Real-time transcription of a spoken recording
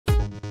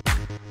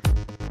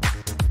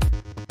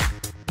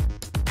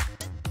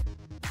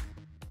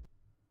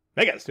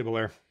Hey guys, Tbull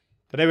here.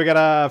 Today we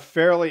got a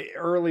fairly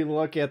early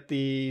look at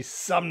the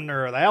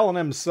Sumner, the Alan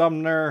M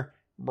Sumner,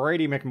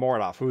 Brady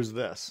McMordoff. Who's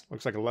this?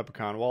 Looks like a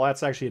leprechaun. Well,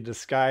 that's actually a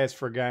disguise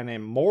for a guy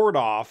named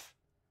Mordoff.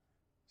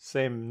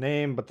 Same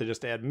name, but they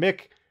just add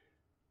Mick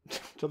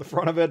to the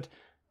front of it.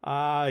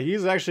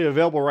 He's actually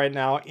available right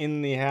now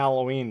in the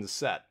Halloween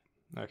set.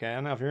 Okay,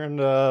 now if you're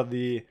into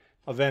the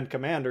event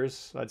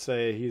commanders, I'd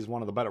say he's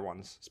one of the better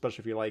ones,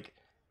 especially if you like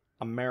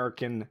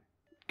American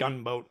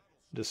gunboat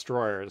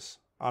destroyers,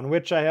 on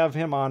which I have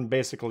him on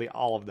basically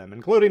all of them,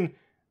 including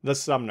the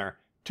Sumner.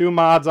 2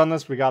 mods on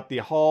this. We got the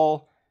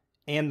hull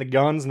and the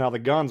guns. Now the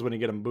guns, when you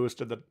get them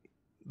boosted,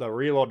 the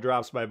reload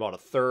drops by about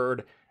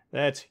 1/3.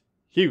 That's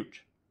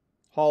huge.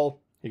 Hull,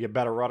 you get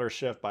better rudder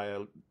shift by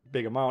a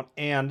big amount,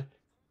 and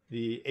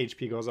the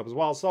HP goes up as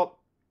well. So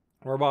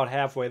we're about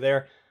halfway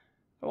there.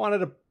 I wanted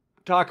to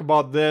talk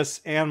about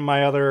this and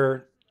my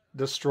other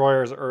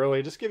destroyers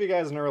early. Just give you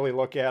guys an early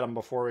look at them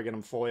before we get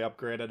them fully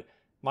upgraded.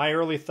 My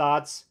early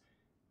thoughts.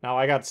 Now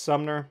I got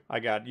Sumner, I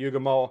got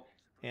Yugamo,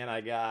 and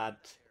I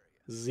got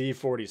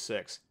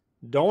Z46.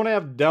 Don't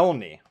have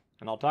Delny,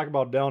 and I'll talk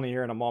about Delny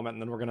here in a moment,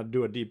 and then we're going to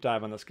do a deep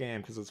dive on this game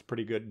because it's a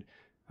pretty good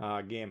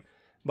game.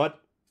 But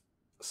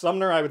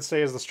Sumner, I would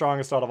say, is the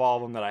strongest out of all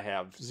of them that I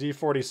have.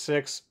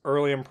 Z46,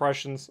 early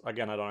impressions.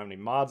 Again, I don't have any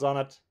mods on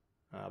it,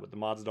 but the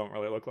mods don't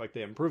really look like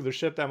they improve the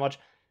ship that much.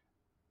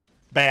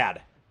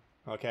 Bad.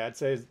 Okay, I'd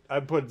say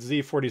I'd put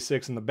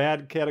Z46 in the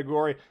bad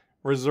category,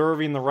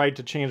 reserving the right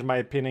to change my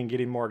opinion,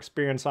 getting more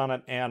experience on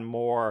it, and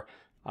more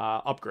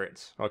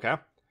upgrades, okay?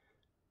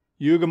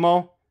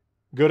 Yugamo,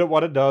 good at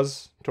what it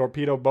does.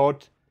 Torpedo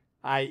boat,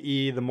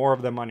 i.e. the more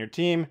of them on your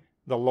team,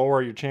 the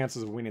lower your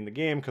chances of winning the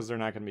game, because they're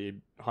not going to be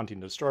hunting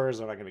destroyers,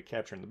 they're not going to be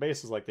capturing the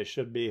bases like they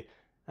should be.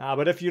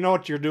 But if you know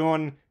what you're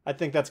doing, I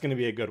think that's going to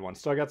be a good one.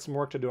 Still got some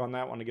work to do on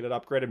that one to get it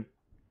upgraded.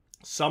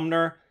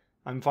 Sumner,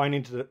 I'm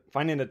finding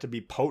it to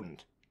be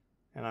potent.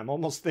 And I'm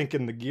almost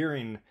thinking the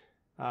gearing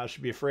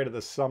should be afraid of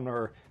this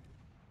Sumner.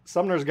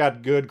 Sumner's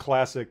got good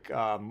classic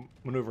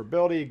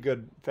maneuverability,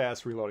 good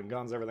fast reloading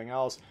guns, everything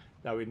else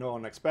that we know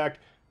and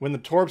expect. When the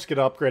torps get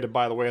upgraded,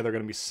 by the way, they're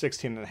going to be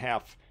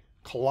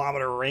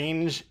 16.5-kilometer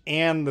range,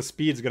 and the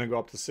speed's going to go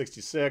up to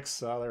 66.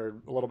 They're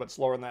a little bit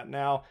slower than that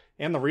now,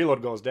 and the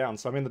reload goes down.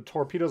 So, I mean, the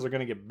torpedoes are going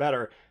to get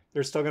better.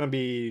 They're still going to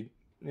be,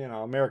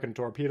 American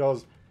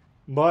torpedoes,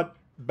 but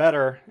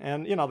better.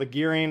 And the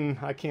gearing,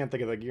 I can't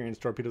think of the gearing's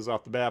torpedoes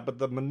off the bat, but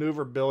the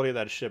maneuverability of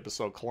that ship is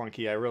so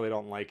clunky. I really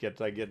don't like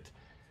it. I get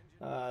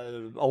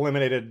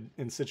eliminated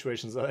in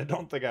situations that I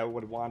don't think I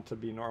would want to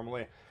be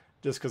normally,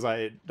 just because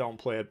I don't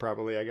play it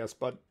properly, I guess.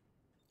 But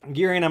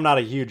gearing, I'm not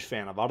a huge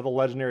fan of. Out of the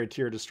legendary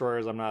tier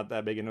destroyers, I'm not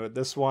that big into it.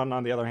 This one,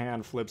 on the other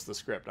hand, flips the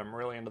script. I'm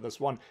really into this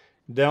one.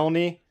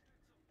 Delny,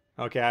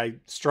 okay, I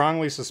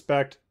strongly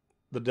suspect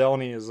the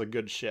Delny is a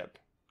good ship.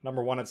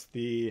 Number one, it's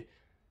the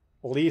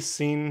least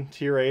seen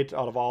tier 8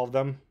 out of all of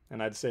them,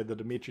 and I'd say the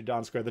Dimitri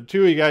Donskoy. The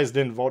two you guys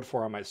didn't vote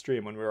for on my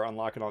stream when we were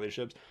unlocking all these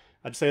ships.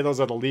 I'd say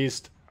those are the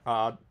least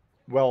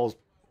well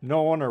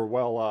known or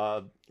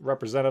well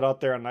represented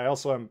out there, and I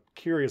also am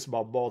curious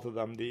about both of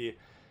them. The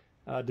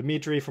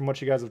Dimitri, from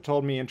what you guys have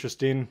told me,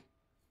 interesting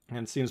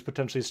and seems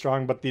potentially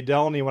strong, but the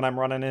Delny, when I'm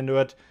running into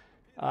it,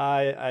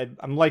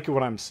 I'm liking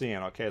what I'm seeing.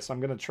 Okay, so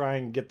I'm going to try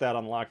and get that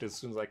unlocked as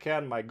soon as I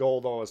can. My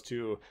goal, though, is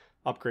to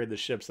upgrade the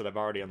ships that I've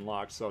already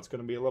unlocked, so it's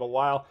going to be a little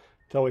while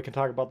until we can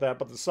talk about that.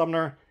 But the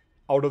Sumner,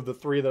 out of the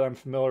 3 that I'm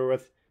familiar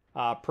with,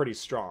 pretty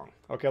strong.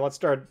 Okay, let's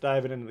start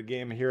diving into the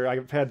game here.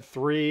 I've had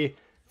 3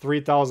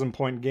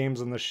 3,000-point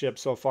games on this ship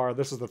so far.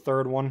 This is the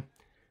 3rd one.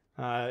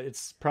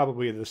 It's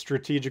probably the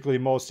strategically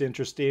most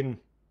interesting,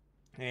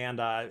 and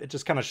it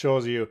just kind of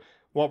shows you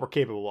what we're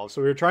capable of.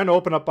 So we were trying to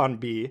open up on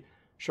B.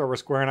 Sure, we're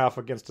squaring off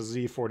against a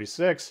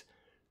Z46.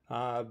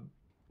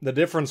 The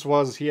difference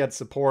was he had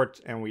support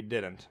and we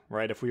didn't,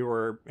 right? If we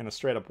were in a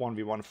straight up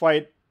 1v1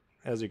 fight,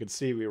 as you can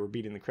see, we were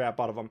beating the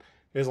crap out of them.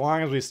 As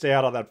long as we stay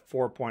out of that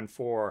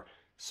 4.4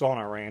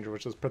 sonar range,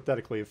 which is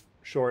pathetically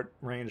short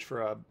range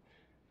for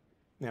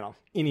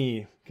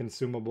any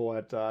consumable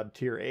at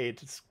tier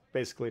 8, it's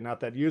basically not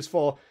that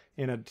useful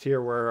in a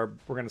tier where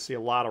we're going to see a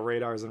lot of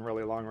radars and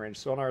really long range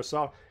sonar.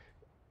 So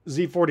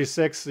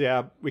Z46,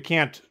 yeah, we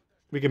can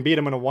beat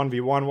him in a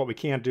 1v1. What we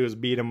can't do is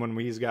beat him when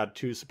he's got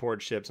 2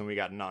 support ships and we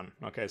got none.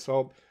 Okay,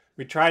 so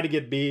we tried to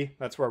get B.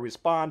 That's where we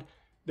spawned.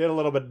 Did a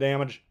little bit of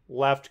damage.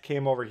 Left,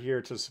 came over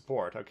here to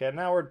support. Okay,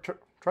 now we're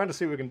trying to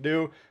see what we can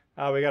do.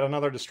 We got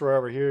another destroyer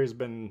over here. He's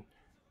been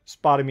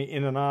spotting me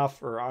in and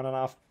off, or on and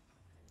off.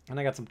 And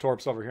I got some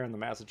torps over here in the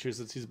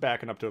Massachusetts. He's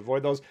backing up to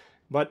avoid those.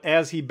 But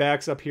as he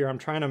backs up here, I'm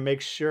trying to make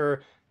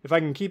sure if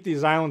I can keep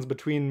these islands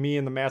between me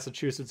and the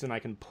Massachusetts and I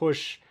can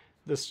push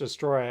this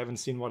destroyer. I haven't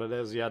seen what it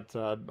is yet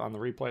on the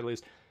replay at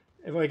least.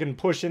 If I can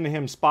push into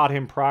him, spot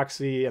him,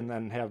 proxy, and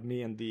then have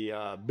me and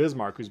the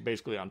Bismarck, who's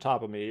basically on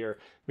top of me here,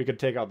 we could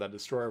take out that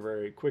destroyer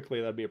very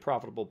quickly. That'd be a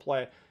profitable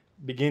play.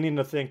 Beginning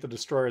to think the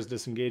destroyer is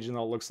disengaging,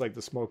 though. It looks like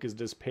the smoke is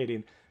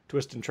dissipating.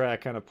 Twist and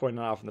track kind of pointing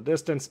off in the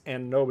distance,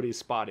 and nobody's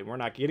spotting. We're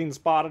not getting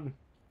spotted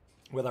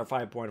with our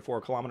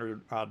 5.4 kilometer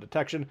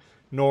detection,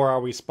 nor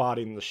are we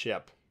spotting the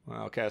ship.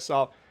 Okay,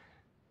 so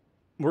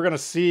we're going to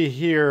see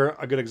here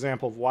a good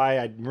example of why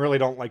I really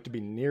don't like to be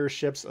near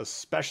ships,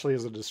 especially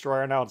as a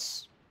destroyer. Now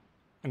it's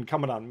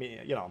incumbent on me,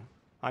 you know,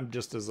 I'm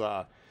just as,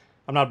 I'm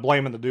not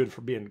blaming the dude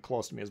for being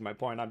close to me is my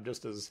point. I'm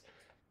just as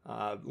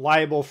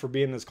liable for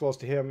being as close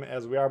to him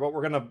as we are, but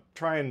we're going to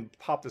try and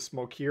pop the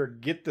smoke here,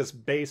 get this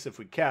base if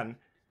we can,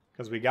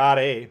 because we got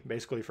A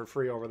basically for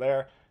free over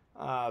there.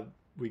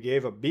 We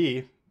gave a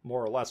B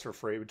more or less for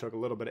free. We took a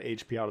little bit of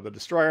HP out of the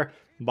destroyer,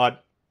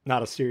 but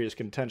not a serious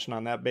contention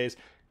on that base.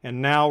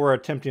 And now we're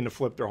attempting to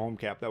flip their home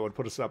cap. That would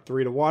put us up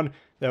 3-1.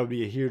 That would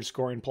be a huge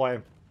scoring play.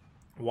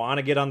 Want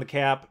to get on the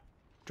cap,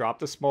 drop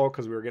the smoke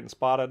because we were getting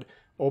spotted,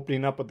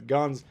 opening up with the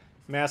guns.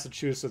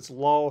 Massachusetts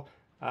low.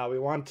 We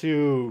want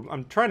to,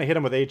 I'm trying to hit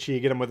him with HE,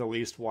 get him with at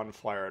least one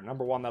flyer.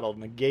 Number one, that'll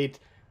negate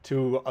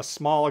to a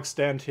small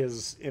extent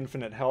his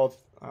infinite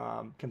health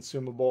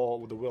consumable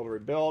with the will to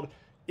rebuild.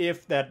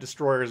 If that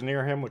destroyer is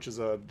near him, which is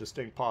a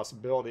distinct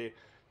possibility.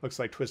 Looks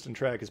like Twist and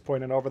Track is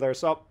pointing over there.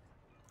 So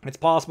it's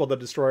possible the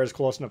destroyer is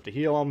close enough to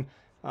heal him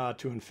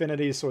to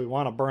infinity, so we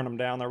want to burn him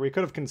down there. We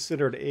could have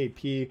considered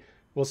AP.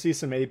 We'll see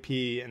some AP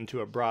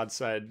into a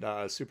broadside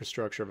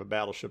superstructure of a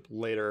battleship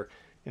later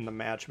in the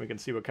match. We can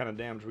see what kind of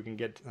damage we can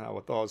get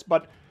with those.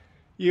 But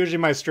usually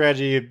my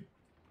strategy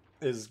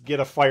is get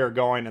a fire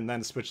going and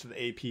then switch to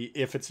the AP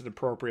if it's an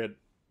appropriate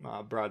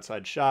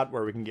broadside shot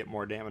where we can get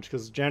more damage.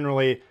 Because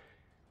generally,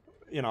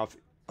 you know,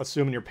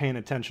 assuming you're paying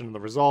attention to the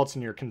results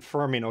and you're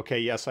confirming, okay,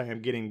 yes, I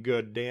am getting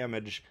good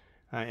damage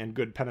and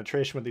good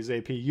penetration with these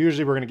AP,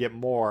 usually we're going to get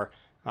more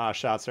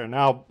shots there.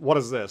 Now, what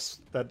is this?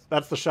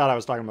 That's the shot I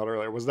was talking about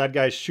earlier. Was that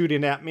guy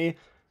shooting at me?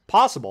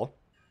 Possible.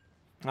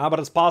 But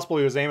it's possible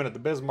he was aiming at the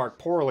Bismarck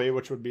poorly,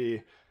 which would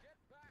be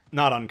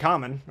not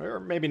uncommon, or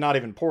maybe not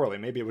even poorly.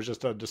 Maybe it was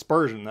just a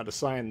dispersion that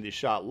assigned the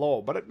shot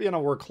low. But, you know,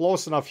 we're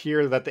close enough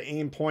here that the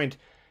aim point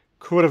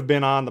could have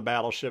been on the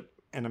battleship,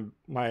 and in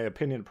my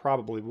opinion,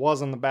 probably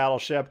was on the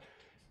battleship.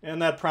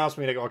 And that prompts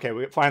me to go,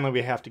 okay, finally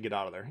we have to get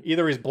out of there.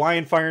 Either he's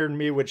blind firing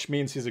me, which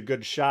means he's a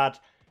good shot,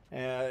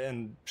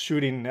 and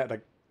shooting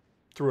at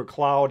through a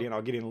cloud, you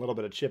know, getting a little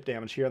bit of chip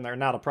damage here and there.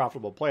 Not a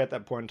profitable play at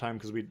that point in time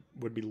because we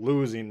would be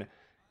losing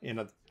in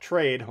a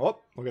trade. Oh,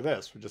 look at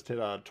this. We just hit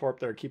a torp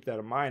there. Keep that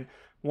in mind.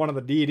 One of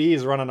the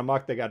DDs running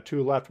amok. They got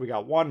two left. We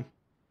got one.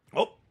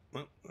 Oh,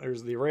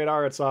 there's the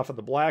radar. It's off of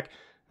the black.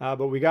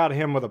 But we got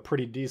him with a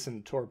pretty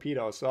decent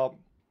torpedo. So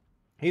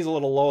he's a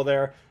little low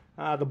there.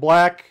 The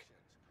black,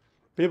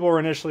 people were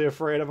initially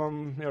afraid of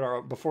him. You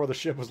know, before the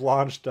ship was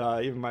launched,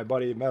 even my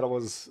buddy Meta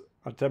was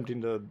attempting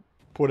to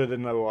put it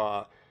into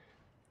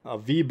a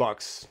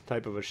V-Bucks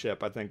type of a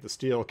ship. I think the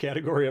steel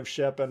category of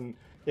ship, and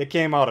it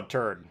came out a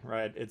turd,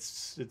 right?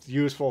 It's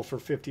useful for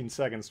 15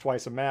 seconds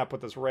twice a map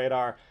with this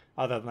radar.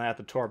 Other than that,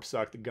 the torps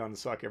suck, the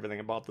guns suck, everything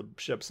about the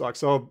ship sucks.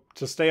 So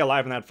to stay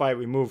alive in that fight,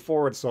 we moved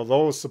forward. So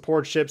those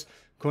support ships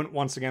couldn't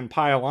once again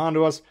pile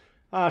onto us.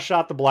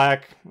 Shot the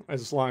black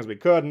as long as we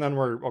could, and then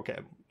we're, okay,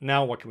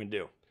 now what can we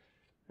do?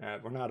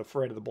 We're not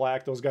afraid of the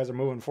black. Those guys are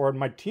moving forward.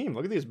 My team,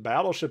 look at these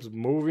battleships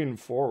moving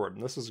forward.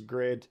 And this is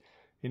great.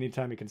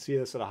 Anytime you can see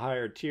this at a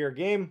higher tier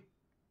game.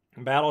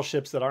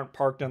 Battleships that aren't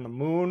parked on the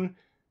moon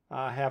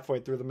halfway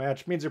through the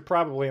match means you're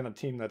probably in a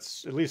team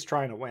that's at least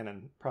trying to win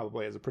and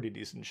probably has a pretty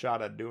decent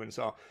shot at doing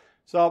so.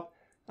 So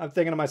I'm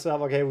thinking to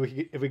myself, okay,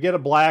 if we get a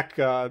black,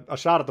 a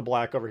shot at the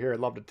black over here, I'd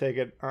love to take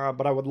it.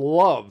 But I would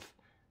love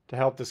to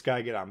help this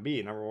guy get on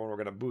B. Number one, we're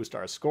going to boost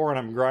our score and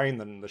I'm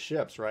grinding the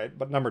ships, right?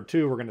 But number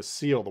two, we're going to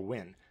seal the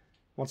win.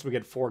 Once we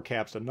get 4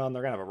 caps to none,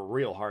 they're going to have a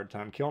real hard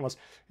time killing us.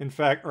 In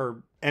fact,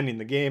 or ending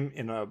the game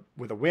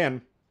with a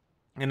win.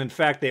 And in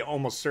fact, they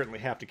almost certainly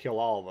have to kill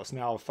all of us.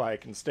 Now, if I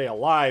can stay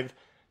alive,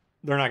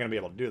 they're not going to be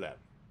able to do that,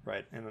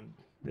 right? And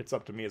it's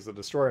up to me as the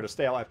destroyer to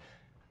stay alive.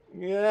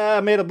 Yeah,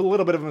 I made a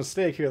little bit of a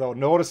mistake here, though.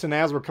 Noticing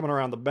as we're coming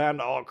around the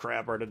bend, oh,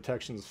 crap, our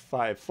detection's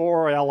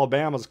 5-4.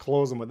 Alabama's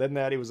closing within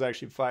that. He was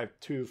actually 5-2,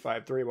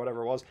 5-3,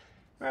 whatever it was.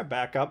 All right,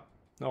 back up.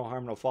 No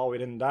harm, no foul. We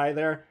didn't die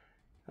there.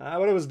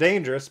 But it was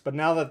dangerous. But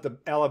now that the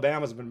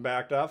Alabama's been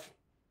backed off,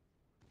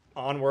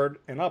 onward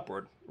and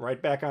upward, right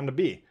back onto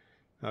B.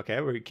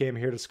 Okay, we came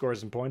here to score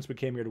some points. We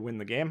came here to win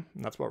the game.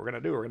 And that's what we're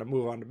going to do. We're going to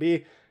move on to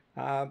B.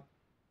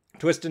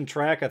 Twist and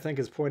Track, I think,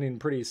 is pointing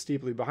pretty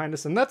steeply behind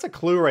us. And that's a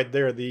clue right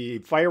there. The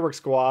fireworks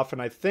go off,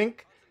 and I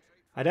think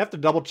I'd have to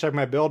double check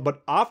my build,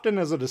 but often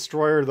as a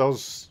destroyer,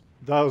 those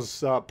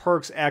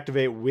perks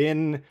activate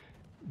when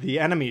the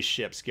enemy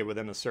ships get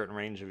within a certain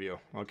range of you.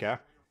 Okay.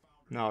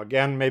 Now,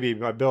 again, maybe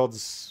my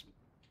build's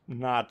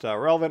not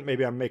relevant.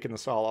 Maybe I'm making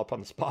this all up on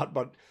the spot,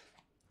 but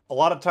a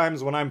lot of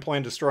times when I'm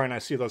playing destroyer and I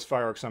see those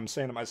fireworks, I'm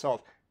saying to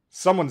myself,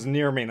 someone's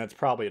near me and it's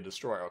probably a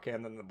destroyer. Okay.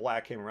 And then the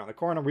black came around the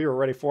corner. We were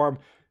ready for him.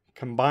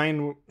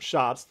 Combined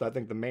shots. I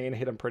think the main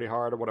hit him pretty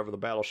hard or whatever the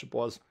battleship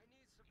was.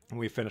 And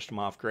we finished him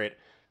off great.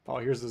 Oh,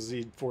 here's the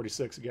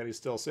Z-46 again. He's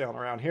still sailing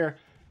around here.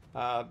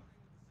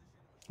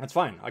 That's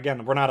fine.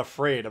 Again, we're not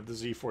afraid of the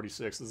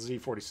Z-46. The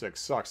Z-46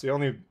 sucks. The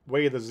only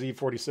way the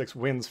Z-46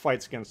 wins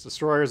fights against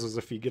destroyers is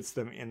if he gets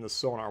them in the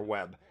sonar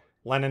web.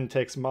 Lennon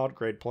takes him out.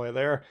 Great play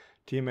there.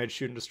 Teammates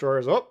shooting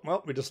destroyers. Oh,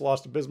 well, we just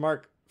lost to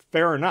Bismarck.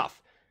 Fair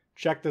enough.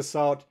 check this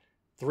out.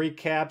 3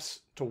 caps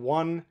to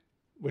 1,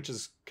 which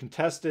is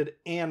contested.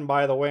 And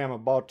by the way, I'm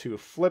about to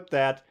flip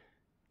that.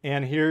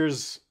 And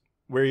here's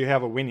where you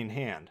have a winning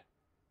hand,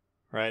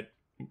 right?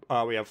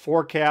 We have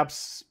 4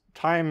 caps.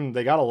 Time,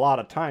 they got a lot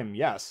of time,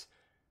 yes.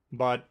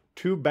 But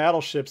 2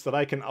 battleships that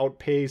I can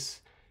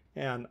outpace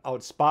and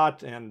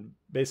outspot and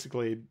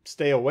basically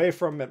stay away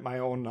from at my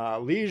own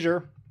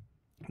leisure.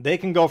 They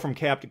can go from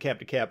cap to cap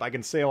to cap. I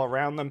can sail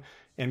around them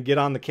and get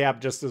on the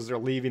cap just as they're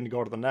leaving to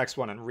go to the next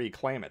one and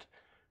reclaim it.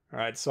 All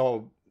right,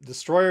 so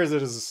destroyers,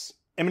 it is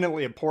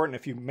eminently important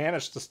if you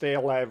manage to stay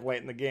alive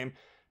late in the game.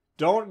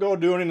 Don't go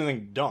doing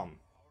anything dumb.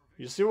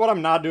 You see what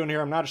I'm not doing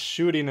here? I'm not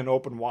shooting in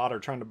open water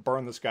trying to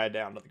burn this guy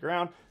down to the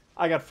ground.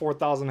 I got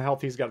 4,000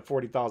 health. He's got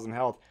 40,000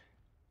 health.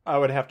 I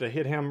would have to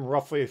hit him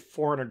roughly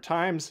 400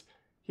 times.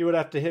 He would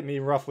have to hit me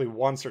roughly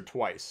once or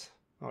twice,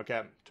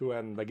 okay, to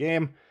end the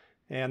game.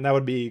 And that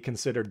would be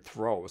considered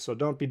throw. So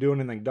don't be doing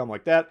anything dumb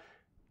like that.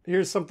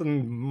 Here's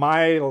something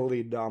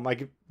mildly dumb.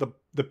 Like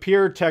the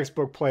pure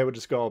textbook play would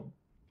just go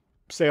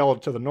sail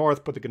to the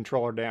north, put the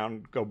controller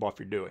down, go buff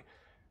your Dewey.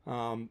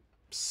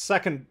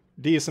 Second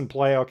decent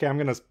play. Okay, I'm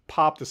going to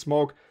pop the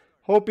smoke,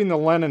 hoping the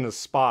Lenin is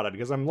spotted,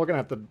 because I'm looking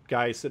at the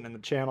guy sitting in the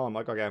channel. I'm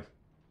like, okay,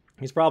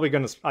 he's probably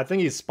going to, I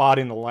think he's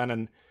spotting the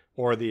Lenin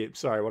or the,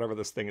 sorry, whatever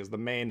this thing is, the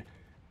main,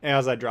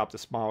 as I drop the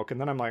smoke.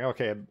 And then I'm like,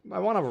 okay, I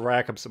want to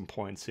rack up some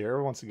points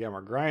here. Once again,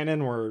 we're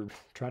grinding. We're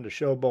trying to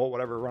showboat,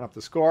 whatever, run up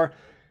the score.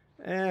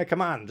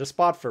 Come on, just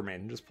spot for me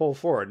and just pull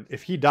forward.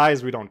 If he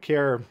dies, we don't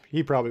care.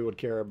 He probably would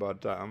care,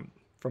 but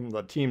from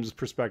the team's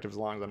perspective, as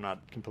long as I'm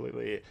not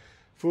completely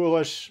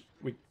foolish,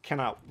 we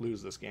cannot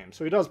lose this game.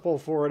 So he does pull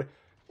forward.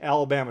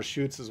 Alabama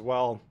shoots as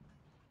well,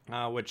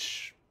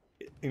 which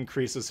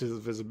increases his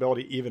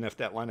visibility. Even if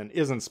that Lenin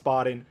isn't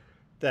spotting,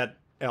 that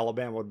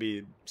Alabama would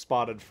be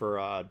spotted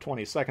for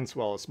 20 seconds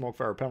while a smoke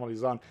fire penalty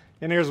is on.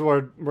 And here's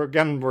where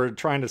we're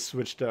trying to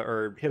switch to,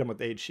 or hit him with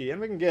HE,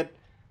 and we can get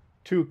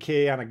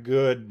 2K on a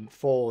good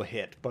full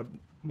hit. But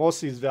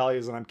most of these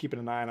values, and I'm keeping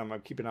an eye on them, I'm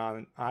keeping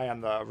an eye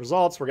on the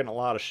results. We're getting a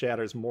lot of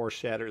shatters, more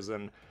shatters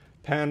than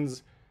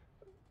pens.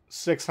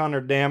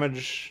 600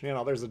 damage, you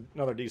know, there's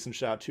another decent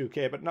shot,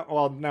 2K, but no,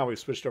 well, now we've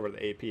switched over to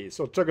the AP.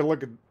 So took a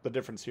look at the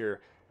difference here.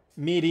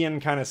 Median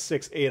kind of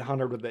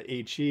 600-800 with the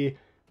HE.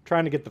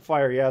 Trying to get the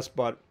fire, yes,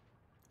 but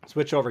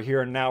switch over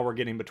here, and now we're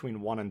getting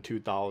between 1 and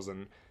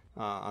 2,000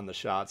 on the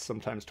shots,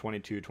 sometimes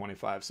 22,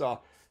 25. So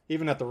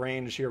even at the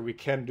range here, we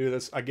can do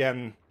this.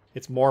 Again,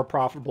 it's more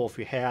profitable if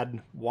we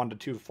had 1 to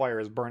 2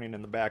 fires burning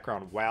in the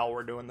background while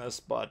we're doing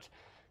this, but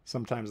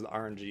sometimes the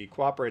RNG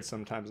cooperates,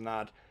 sometimes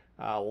not.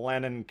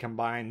 Lenin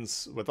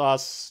combines with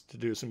us to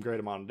do some great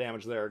amount of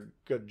damage there.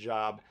 Good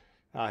job.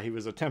 He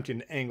was attempting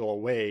to angle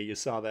away. You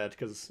saw that,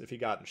 because if he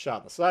got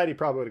shot in the side, he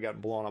probably would have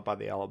gotten blown up by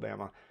the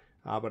Alabama.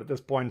 But at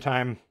this point in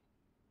time,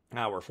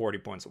 we're 40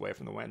 points away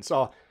from the win.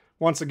 So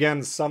once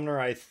again, Sumner,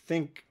 I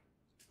think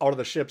out of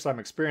the ships I'm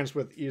experienced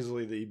with,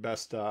 easily the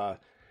best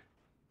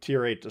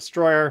tier 8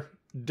 destroyer.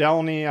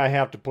 Delny, I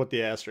have to put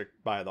the asterisk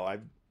by, though.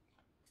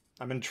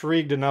 I'm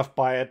intrigued enough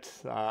by it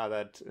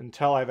that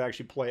until I've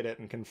actually played it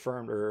and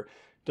confirmed or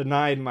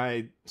denied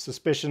my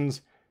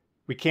suspicions,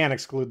 we can't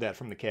exclude that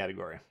from the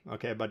category.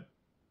 Okay, but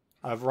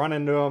I've run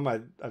into them.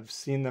 I've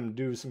seen them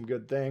do some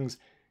good things,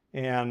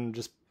 and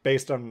just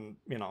based on,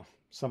 you know,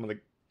 some of the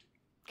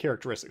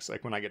characteristics,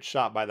 like when I get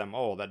shot by them,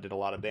 oh, that did a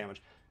lot of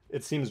damage.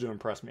 It seems to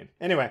impress me.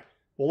 Anyway,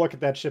 we'll look at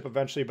that ship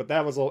eventually, but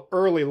that was an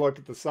early look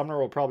at the Sumner.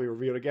 We'll probably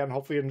review it again.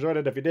 Hopefully you enjoyed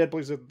it. If you did,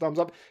 please hit the thumbs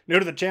up. New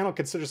to the channel,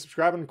 consider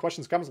subscribing.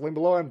 Questions, comments, link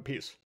below, and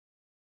peace.